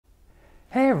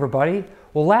Hey everybody!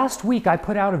 Well, last week I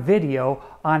put out a video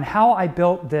on how I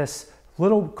built this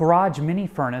little garage mini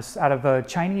furnace out of a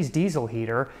Chinese diesel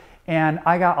heater, and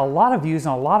I got a lot of views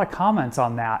and a lot of comments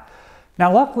on that.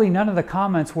 Now luckily none of the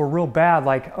comments were real bad,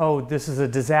 like, oh, this is a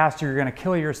disaster, you're gonna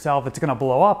kill yourself, it's gonna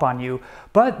blow up on you.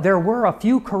 But there were a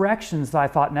few corrections that I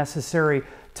thought necessary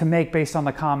to make based on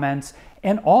the comments,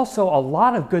 and also a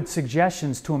lot of good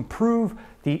suggestions to improve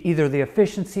either the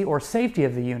efficiency or safety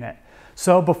of the unit.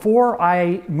 So before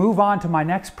I move on to my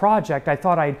next project, I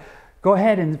thought I'd go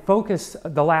ahead and focus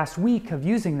the last week of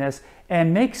using this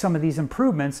and make some of these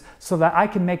improvements so that I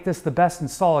can make this the best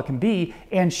install it can be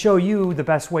and show you the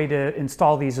best way to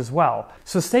install these as well.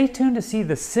 So stay tuned to see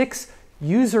the 6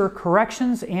 user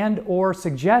corrections and or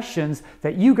suggestions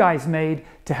that you guys made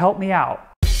to help me out.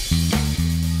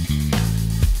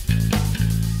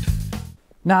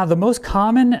 Now, the most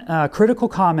common critical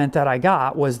comment that I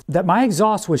got was that my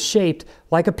exhaust was shaped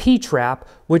like a P-trap,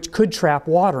 which could trap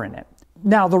water in it.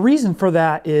 Now, the reason for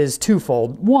that is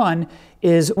twofold. One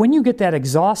is when you get that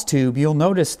exhaust tube, you'll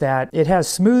notice that it has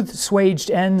smooth swaged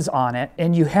ends on it,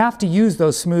 and you have to use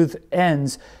those smooth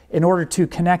ends in order to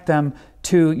connect them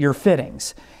to your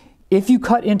fittings. If you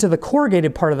cut into the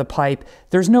corrugated part of the pipe,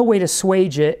 there's no way to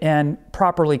swage it and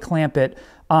properly clamp it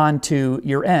onto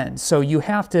your ends. So you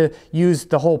have to use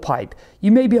the whole pipe.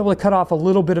 You may be able to cut off a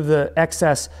little bit of the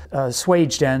excess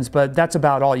swaged ends, but that's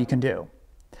about all you can do.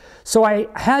 So I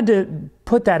had to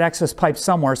put that excess pipe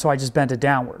somewhere, so I just bent it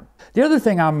downward. The other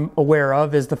thing I'm aware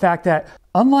of is the fact that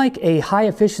unlike a high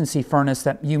efficiency furnace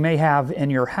that you may have in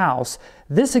your house,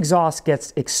 this exhaust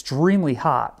gets extremely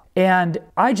hot. And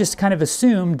I just kind of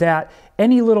assumed that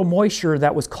any little moisture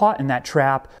that was caught in that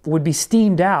trap would be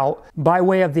steamed out by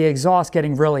way of the exhaust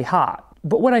getting really hot.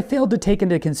 But what I failed to take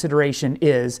into consideration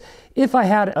is if I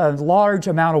had a large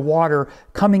amount of water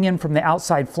coming in from the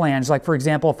outside flange, like for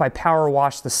example, if I power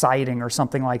wash the siding or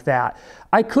something like that,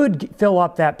 I could fill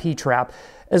up that P-trap.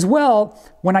 As well,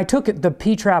 when I took the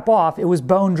P-trap off, it was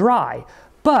bone dry.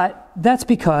 But that's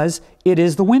because it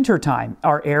is the winter time.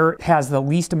 Our air has the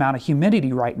least amount of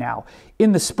humidity right now.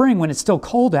 In the spring, when it's still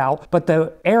cold out, but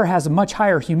the air has a much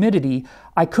higher humidity,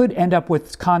 I could end up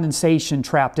with condensation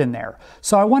trapped in there.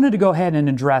 So I wanted to go ahead and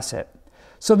address it.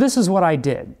 So this is what I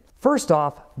did. First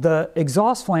off, the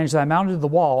exhaust flange that I mounted to the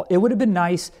wall, it would have been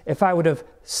nice if I would have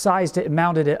sized it and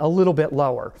mounted it a little bit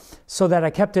lower so that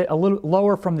I kept it a little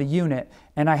lower from the unit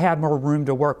and I had more room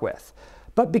to work with.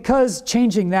 But because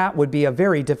changing that would be a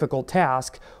very difficult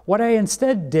task, what I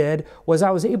instead did was I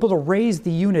was able to raise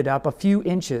the unit up a few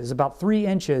inches, about 3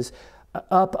 inches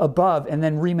up above, and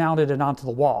then remounted it onto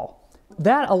the wall.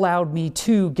 That allowed me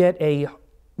to get a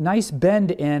nice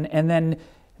bend in, and then,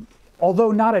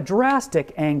 although not a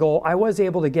drastic angle, I was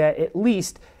able to get at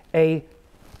least a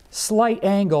slight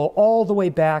angle all the way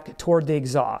back toward the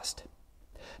exhaust.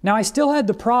 Now, I still had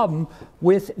the problem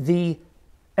with the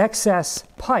excess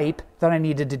pipe that I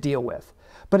needed to deal with.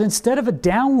 But instead of a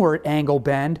downward angle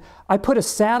bend, I put a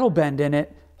saddle bend in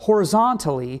it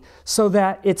horizontally so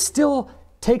that it still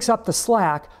takes up the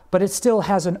slack, but it still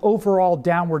has an overall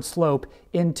downward slope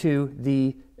into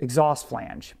the exhaust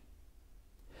flange.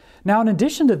 Now, in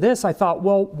addition to this, I thought,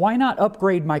 well, why not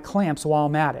upgrade my clamps while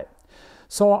I'm at it?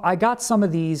 So I got some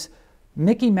of these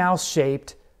Mickey Mouse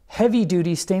shaped,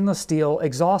 heavy-duty stainless steel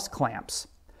exhaust clamps.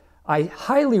 I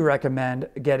highly recommend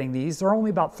getting these. They're only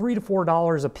about $3 to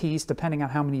 $4 a piece, depending on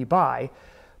how many you buy,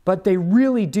 but they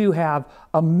really do have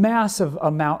a massive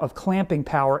amount of clamping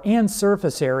power and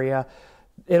surface area.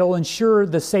 It'll ensure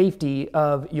the safety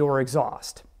of your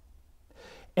exhaust.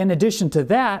 In addition to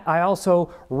that, I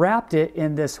also wrapped it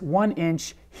in this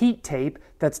 1-inch heat tape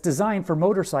that's designed for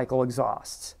motorcycle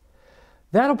exhausts.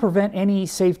 That'll prevent any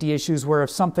safety issues where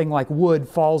if something like wood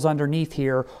falls underneath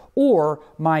here or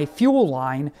my fuel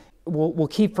line will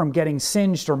keep from getting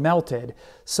singed or melted.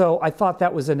 So I thought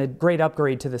that was a great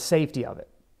upgrade to the safety of it.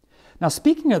 Now,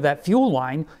 speaking of that fuel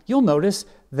line, you'll notice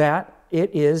that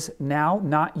it is now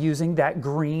not using that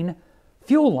green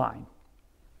fuel line.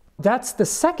 That's the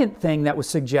second thing that was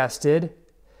suggested,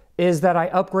 is that I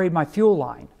upgrade my fuel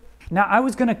line. Now, I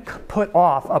was going to put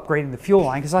off upgrading the fuel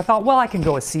line because I thought, well, I can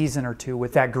go a season or two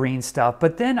with that green stuff.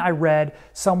 But then I read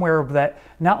somewhere that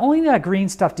not only that green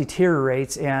stuff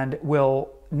deteriorates and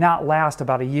will not last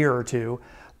about a year or two,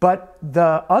 but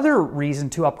the other reason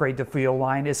to upgrade the fuel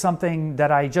line is something that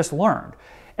I just learned.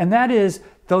 And that is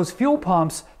those fuel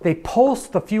pumps, they pulse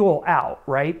the fuel out,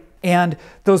 right? And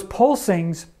those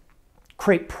pulsings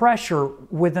create pressure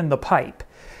within the pipe.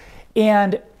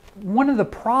 And one of the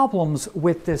problems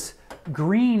with this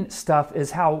green stuff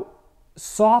is how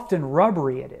soft and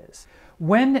rubbery it is.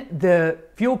 When the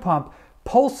fuel pump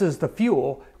pulses the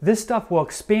fuel, this stuff will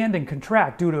expand and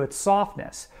contract due to its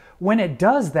softness. When it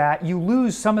does that, you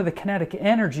lose some of the kinetic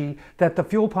energy that the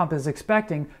fuel pump is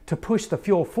expecting to push the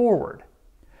fuel forward.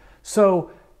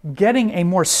 So getting a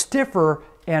more stiffer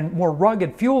and more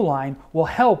rugged fuel line will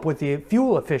help with the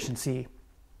fuel efficiency.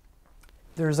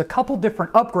 There's a couple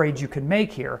different upgrades you can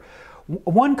make here.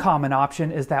 One common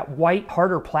option is that white,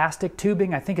 harder plastic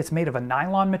tubing. I think it's made of a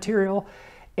nylon material,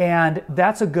 and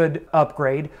that's a good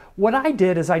upgrade. What I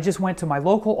did is I just went to my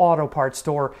local auto parts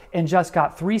store and just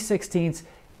got 3/16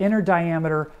 inner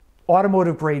diameter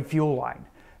automotive grade fuel line.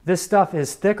 This stuff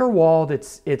is thicker walled,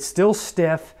 it's still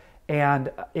stiff, and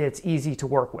it's easy to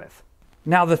work with.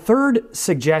 Now the third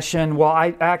suggestion,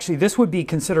 well, this would be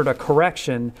considered a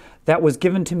correction that was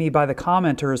given to me by the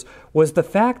commenters, was the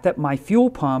fact that my fuel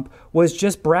pump was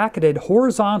just bracketed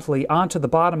horizontally onto the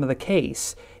bottom of the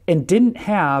case and didn't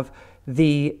have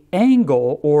the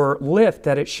angle or lift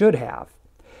that it should have.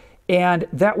 And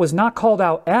that was not called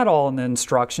out at all in the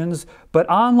instructions, but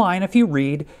online if you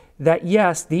read that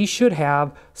yes, these should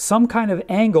have some kind of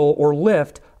angle or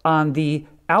lift on the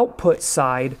output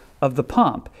side of the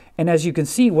pump. And as you can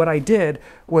see, what I did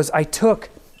was I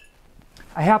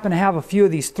happen to have a few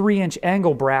of these 3-inch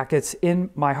angle brackets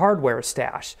in my hardware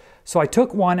stash. So I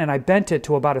took one and I bent it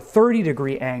to about a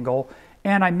 30-degree angle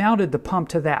and I mounted the pump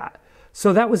to that.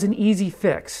 So that was an easy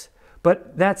fix.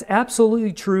 But that's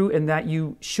absolutely true in that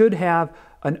you should have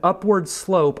an upward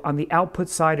slope on the output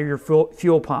side of your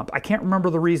fuel pump. I can't remember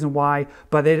the reason why,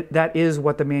 but that is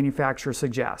what the manufacturer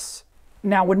suggests.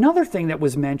 Now, another thing that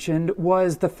was mentioned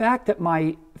was the fact that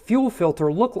my fuel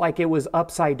filter looked like it was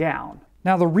upside down.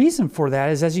 Now, the reason for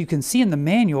that is, as you can see in the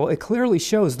manual, it clearly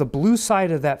shows the blue side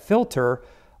of that filter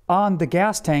on the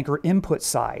gas tank or input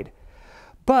side.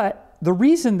 But the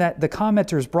reason that the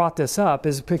commenters brought this up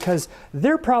is because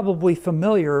they're probably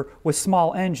familiar with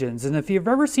small engines. And if you've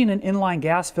ever seen an inline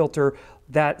gas filter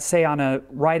that, say, on a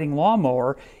riding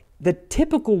lawnmower, the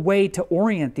typical way to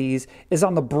orient these is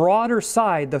on the broader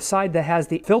side, the side that has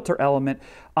the filter element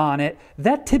on it.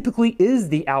 That typically is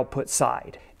the output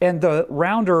side. And the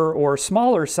rounder or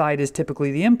smaller side is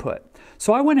typically the input.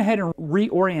 So I went ahead and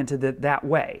reoriented it that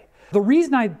way. The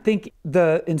reason I think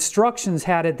the instructions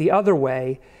had it the other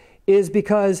way is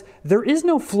because there is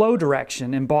no flow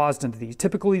direction embossed into these.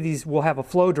 Typically these will have a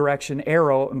flow direction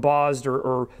arrow embossed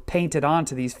or painted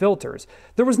onto these filters.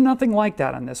 There was nothing like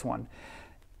that on this one.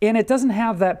 And it doesn't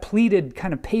have that pleated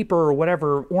kind of paper or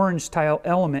whatever orange tile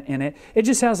element in it. It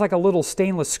just has like a little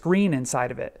stainless screen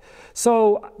inside of it.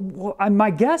 So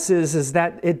my guess is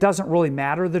that it doesn't really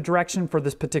matter the direction for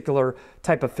this particular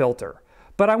type of filter.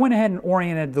 But I went ahead and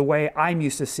oriented the way I'm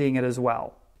used to seeing it as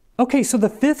well. Okay, so the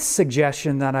fifth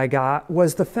suggestion that I got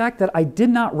was the fact that I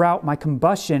did not route my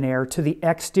combustion air to the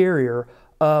exterior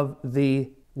of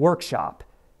the workshop.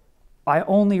 I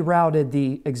only routed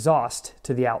the exhaust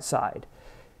to the outside.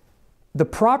 The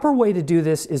proper way to do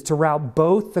this is to route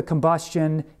both the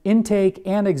combustion intake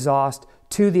and exhaust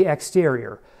to the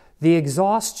exterior. The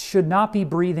exhaust should not be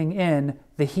breathing in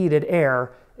the heated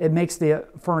air. It makes the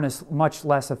furnace much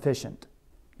less efficient.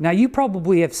 Now, you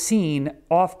probably have seen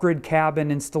off-grid cabin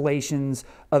installations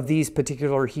of these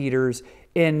particular heaters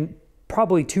in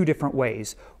probably two different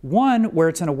ways. One, where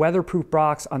it's in a weatherproof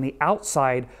box on the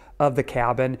outside of the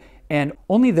cabin and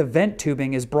only the vent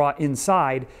tubing is brought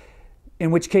inside, in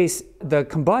which case the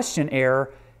combustion air,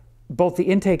 both the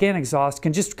intake and exhaust,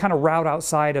 can just kind of route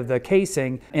outside of the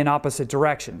casing in opposite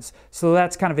directions. So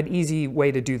that's kind of an easy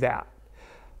way to do that.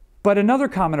 But another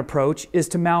common approach is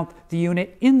to mount the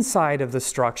unit inside of the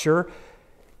structure,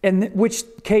 in which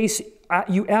case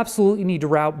you absolutely need to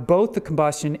route both the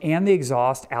combustion and the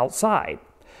exhaust outside.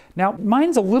 Now,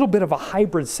 mine's a little bit of a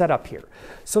hybrid setup here.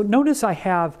 So notice I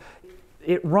have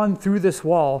it run through this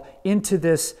wall into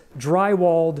this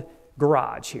drywalled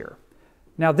garage here.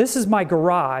 Now this is my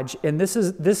garage, and this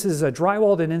is a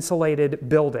drywalled and insulated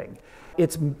building.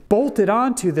 It's bolted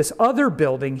onto this other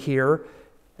building here,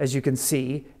 as you can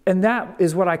see, and that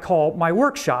is what I call my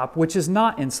workshop, which is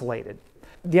not insulated.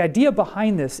 The idea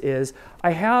behind this is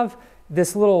I have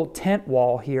this little tent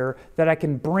wall here that I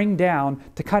can bring down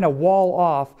to kind of wall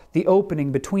off the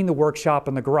opening between the workshop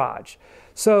and the garage.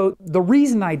 So the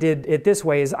reason I did it this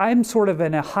way is I'm sort of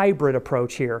in a hybrid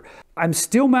approach here. I'm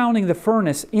still mounting the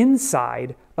furnace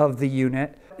inside of the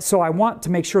unit, so I want to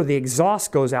make sure the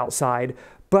exhaust goes outside.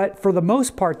 But for the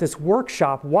most part, this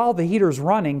workshop, while the heater's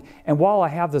running and while I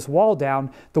have this wall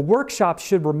down, the workshop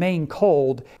should remain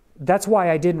cold. That's why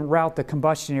I didn't route the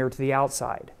combustion air to the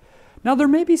outside. Now, there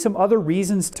may be some other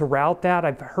reasons to route that.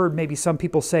 I've heard maybe some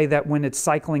people say that when it's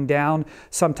cycling down,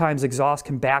 sometimes exhaust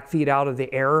can backfeed out of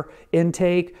the air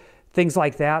intake. things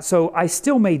like that. So I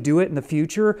still may do it in the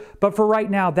future, but for right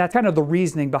now, that's kind of the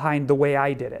reasoning behind the way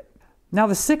I did it. Now,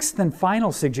 the sixth and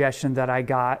final suggestion that I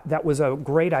got that was a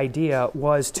great idea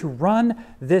was to run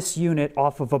this unit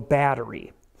off of a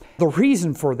battery. The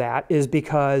reason for that is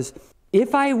because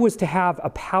if I was to have a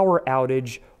power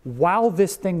outage while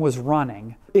this thing was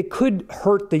running, it could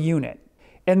hurt the unit.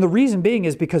 And the reason being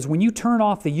is because when you turn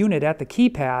off the unit at the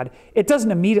keypad, it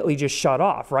doesn't immediately just shut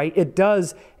off, right? It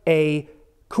does a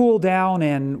cool down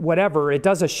and whatever. It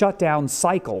does a shutdown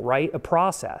cycle, right? A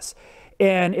process.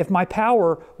 And if my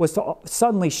power was to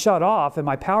suddenly shut off and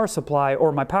my power supply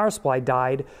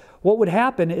died, what would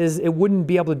happen is it wouldn't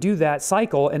be able to do that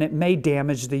cycle and it may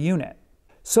damage the unit.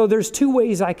 So there's two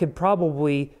ways I could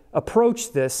probably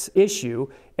approach this issue.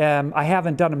 I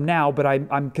haven't done them now, but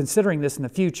I'm considering this in the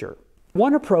future.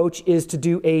 One approach is to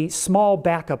do a small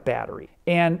backup battery.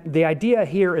 And the idea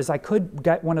here is I could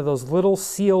get one of those little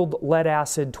sealed lead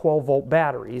acid 12-volt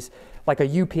batteries, like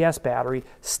a UPS battery,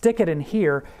 stick it in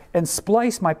here and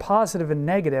splice my positive and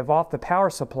negative off the power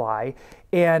supply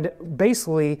and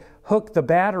basically hook the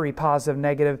battery positive and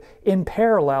negative in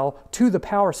parallel to the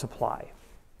power supply.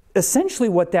 Essentially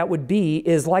what that would be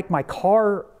is like my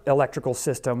car electrical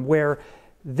system where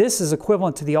this is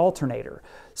equivalent to the alternator.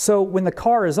 So when the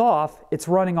car is off, it's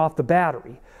running off the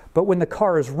battery. But when the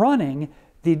car is running,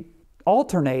 the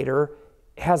alternator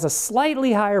has a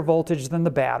slightly higher voltage than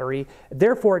the battery.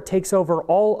 Therefore, it takes over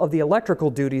all of the electrical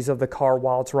duties of the car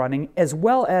while it's running, as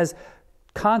well as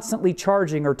constantly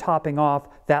charging or topping off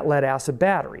that lead acid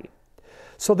battery.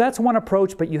 So that's one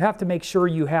approach, but you have to make sure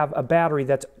you have a battery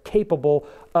that's capable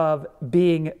of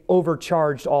being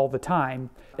overcharged all the time.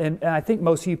 And I think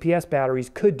most UPS batteries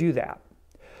could do that.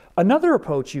 Another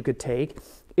approach you could take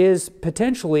is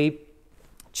potentially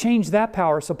change that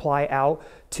power supply out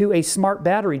to a smart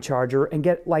battery charger and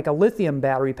get like a lithium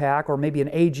battery pack or maybe an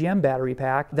AGM battery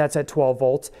pack that's at 12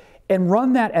 volts and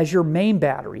run that as your main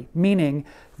battery, meaning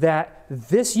that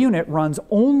this unit runs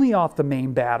only off the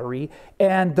main battery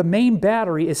and the main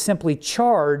battery is simply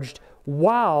charged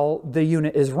while the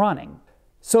unit is running.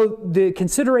 So the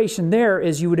consideration there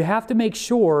is you would have to make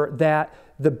sure that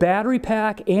the battery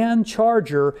pack and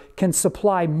charger can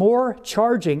supply more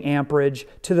charging amperage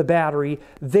to the battery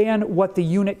than what the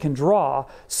unit can draw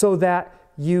so that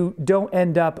you don't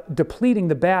end up depleting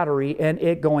the battery and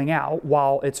it going out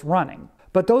while it's running.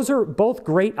 But those are both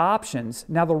great options.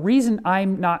 Now, the reason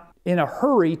I'm not in a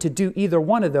hurry to do either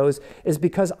one of those is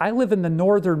because I live in the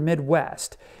northern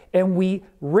Midwest and we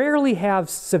rarely have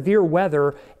severe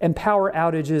weather and power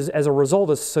outages as a result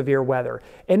of severe weather.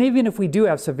 And even if we do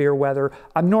have severe weather,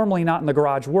 I'm normally not in the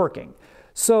garage working.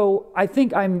 So I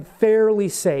think I'm fairly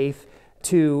safe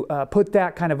to put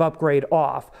that kind of upgrade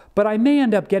off, but I may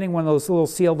end up getting one of those little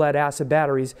sealed lead acid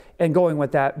batteries and going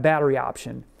with that battery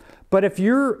option. But if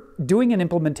you're doing an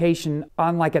implementation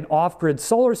on like an off-grid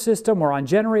solar system or on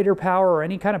generator power or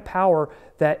any kind of power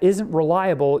that isn't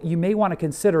reliable, you may want to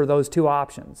consider those two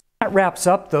options. That wraps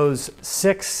up those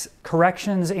 6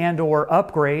 corrections and or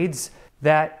upgrades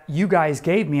that you guys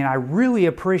gave me, and I really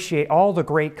appreciate all the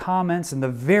great comments and the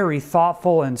very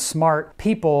thoughtful and smart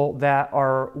people that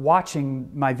are watching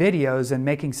my videos and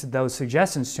making those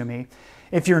suggestions to me.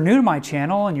 If you're new to my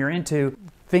channel and you're into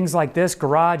things like this,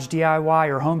 garage DIY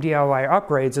or home DIY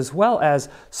upgrades, as well as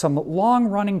some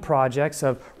long-running projects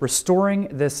of restoring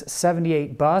this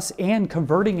 78 bus and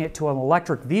converting it to an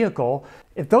electric vehicle,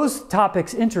 if those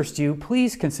topics interest you,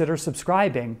 please consider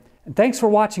subscribing. And thanks for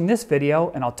watching this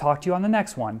video, and I'll talk to you on the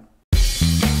next one.